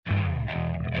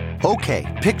Okay,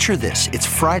 picture this. It's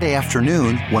Friday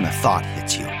afternoon when a thought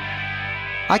hits you.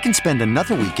 I can spend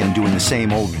another weekend doing the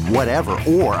same old whatever,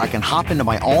 or I can hop into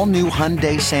my all-new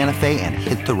Hyundai Santa Fe and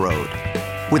hit the road.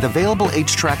 With available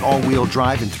H-Track all-wheel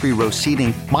drive and 3-row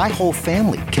seating, my whole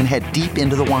family can head deep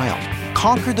into the wild.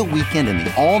 Conquer the weekend in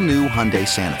the all-new Hyundai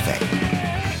Santa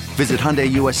Fe. Visit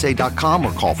HyundaiUSA.com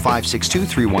or call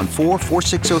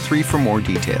 562-314-4603 for more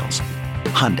details.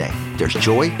 Hyundai, there's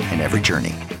joy in every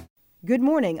journey. Good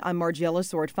morning, I'm Margiela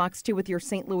Sword, Fox 2 with your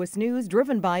St. Louis news,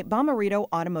 driven by Bomarito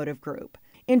Automotive Group.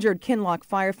 Injured Kinloch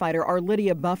firefighter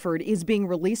Arlydia Bufford is being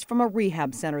released from a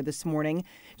rehab center this morning.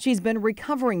 She's been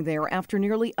recovering there after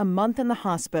nearly a month in the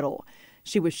hospital.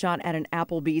 She was shot at an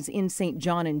Applebee's in St.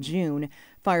 John in June.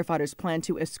 Firefighters plan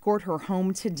to escort her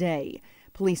home today.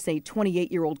 Police say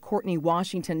 28-year-old Courtney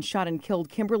Washington shot and killed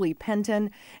Kimberly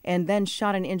Penton and then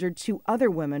shot and injured 2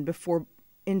 other women before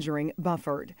injuring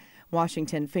Bufford.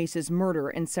 Washington faces murder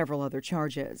and several other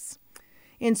charges.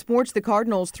 In sports, the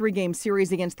Cardinals' 3-game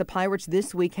series against the Pirates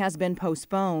this week has been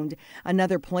postponed.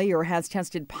 Another player has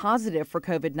tested positive for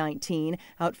COVID-19,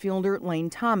 outfielder Lane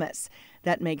Thomas.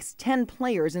 That makes 10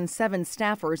 players and 7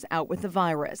 staffers out with the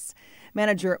virus.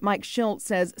 Manager Mike Schultz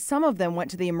says some of them went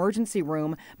to the emergency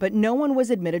room, but no one was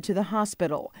admitted to the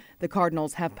hospital. The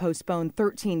Cardinals have postponed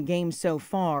 13 games so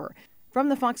far. From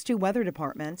the Fox 2 Weather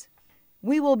Department,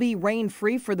 we will be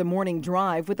rain-free for the morning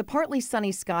drive with a partly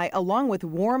sunny sky along with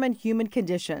warm and humid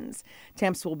conditions.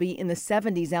 Temps will be in the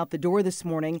 70s out the door this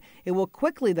morning. It will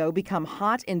quickly, though, become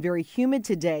hot and very humid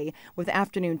today with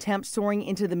afternoon temps soaring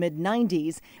into the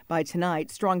mid-90s. By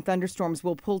tonight, strong thunderstorms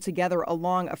will pull together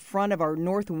along a front of our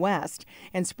northwest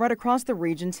and spread across the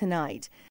region tonight.